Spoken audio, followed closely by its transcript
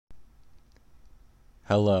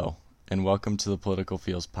Hello, and welcome to the Political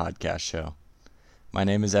Feels podcast show. My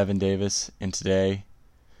name is Evan Davis, and today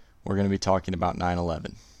we're going to be talking about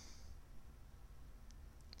 9/11.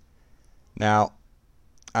 Now,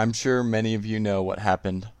 I'm sure many of you know what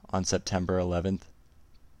happened on September 11th,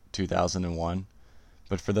 2001,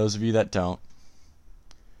 but for those of you that don't,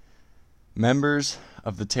 members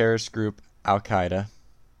of the terrorist group Al-Qaeda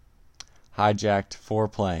hijacked 4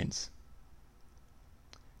 planes,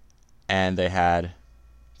 and they had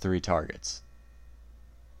 3 targets: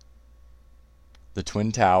 the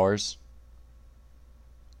Twin Towers,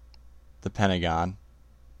 the Pentagon,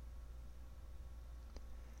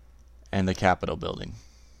 and the Capitol building.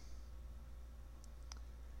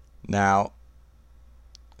 Now,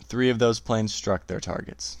 3 of those planes struck their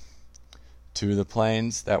targets. 2 of the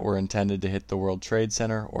planes that were intended to hit the World Trade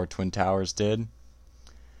Center or Twin Towers did,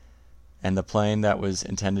 and the plane that was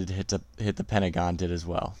intended to hit the Pentagon did as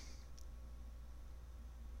well.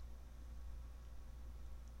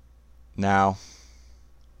 Now,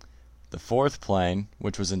 the 4th plane,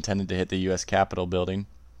 which was intended to hit the U.S. Capitol building,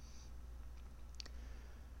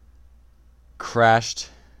 crashed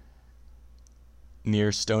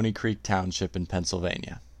near Stony Creek Township in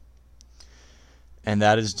Pennsylvania. And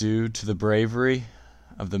that is due to the bravery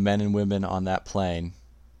of the men and women on that plane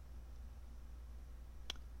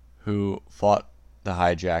who fought the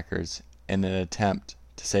hijackers in an attempt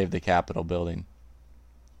to save the Capitol building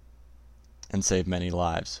and save many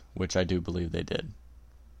lives, which I do believe they did.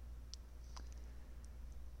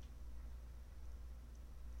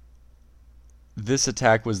 This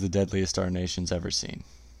attack was the deadliest our nation's ever seen.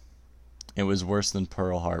 It was worse than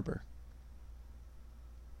Pearl Harbor.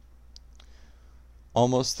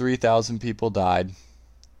 Almost 3,000 people died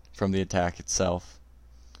from the attack itself,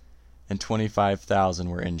 and 25,000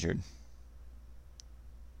 were injured.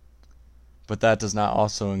 But that does not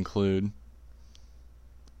also include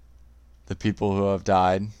the people who have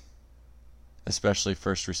died, especially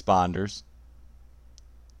first responders,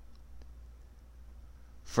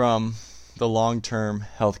 from the long-term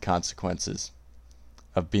health consequences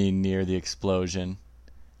of being near the explosion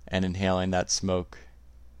and inhaling that smoke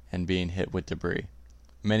and being hit with debris.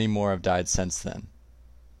 Many more have died since then,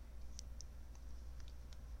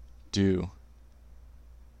 due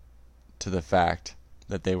to the fact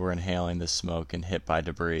that they were inhaling the smoke and hit by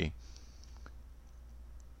debris.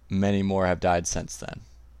 Many more have died since then.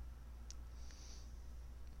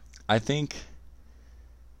 I think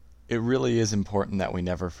it really is important that we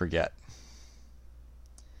never forget,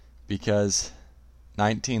 because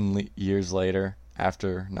 19 years later,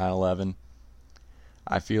 after 9/11,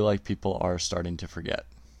 I feel like people are starting to forget.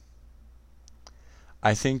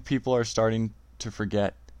 I think people are starting to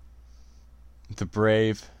forget the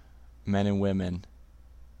brave men and women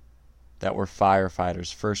that were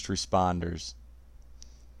firefighters, first responders,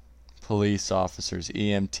 police officers,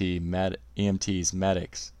 EMTs,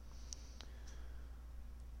 medics,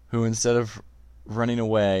 who instead of running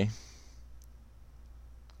away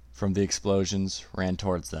from the explosions, ran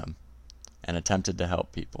towards them and attempted to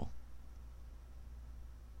help people.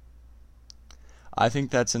 I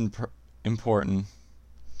think that's important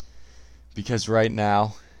because right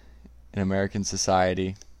now in American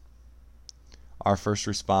society, our first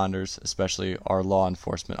responders, especially our law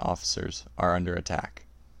enforcement officers, are under attack.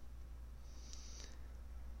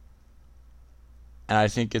 And I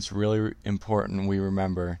think it's really important we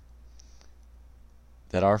remember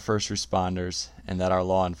that our first responders and that our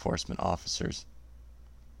law enforcement officers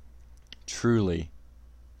truly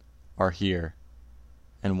are here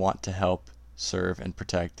and want to help serve and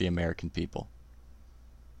protect the American people.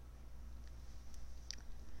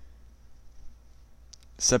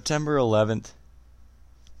 September 11th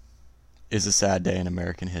is a sad day in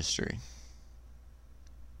American history.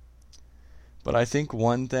 But I think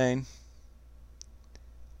one thing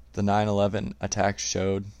the 9/11 attack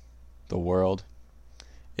showed the world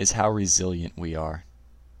is how resilient we are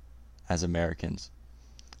as Americans,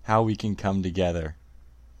 how we can come together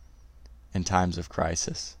in times of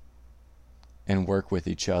crisis and work with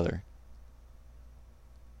each other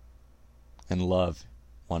and love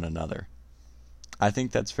one another. I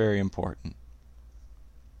think that's very important.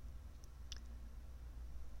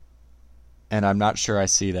 And I'm not sure I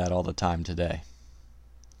see that all the time today.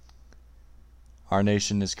 Our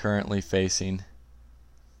nation is currently facing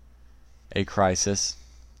a crisis,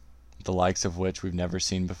 the likes of which we've never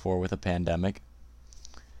seen before with a pandemic.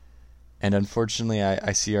 And unfortunately,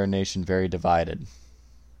 I see our nation very divided.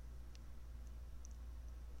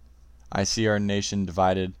 I see our nation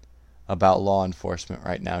divided about law enforcement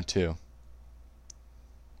right now too,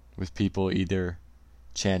 with people either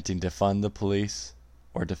chanting defund the police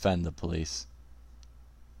or defend the police.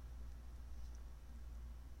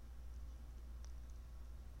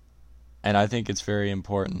 And I think it's very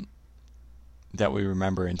important that we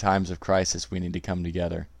remember in times of crisis we need to come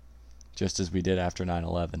together, just as we did after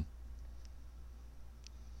 9/11.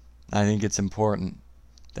 I think it's important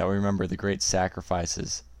that we remember the great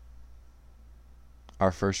sacrifices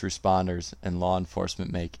our first responders and law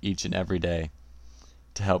enforcement make each and every day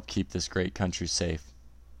to help keep this great country safe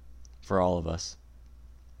for all of us.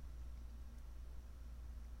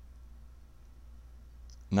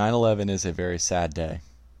 9/11 is a very sad day,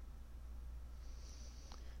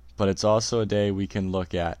 but it's also a day we can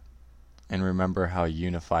look at and remember how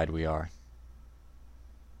unified we are.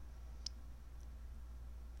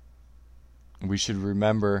 We should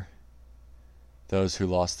remember those who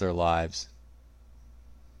lost their lives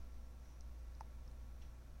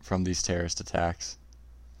from these terrorist attacks.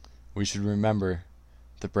 We should remember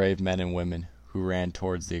the brave men and women who ran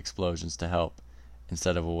towards the explosions to help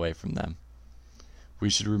instead of away from them. We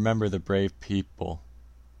should remember the brave people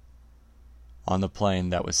on the plane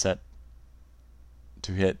that was set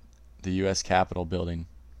to hit the U.S. Capitol building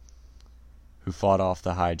who fought off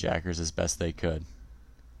the hijackers as best they could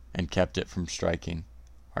and kept it from striking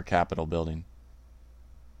our Capitol building.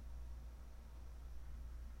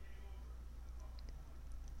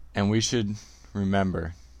 And we should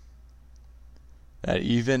remember that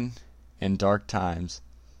even in dark times,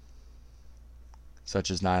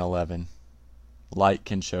 such as 9/11, light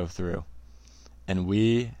can show through. And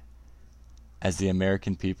we, as the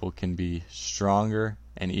American people, can be stronger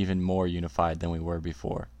and even more unified than we were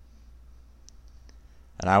before.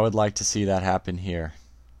 And I would like to see that happen here,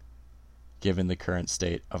 given the current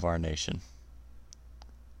state of our nation.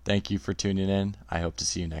 Thank you for tuning in. I hope to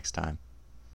see you next time.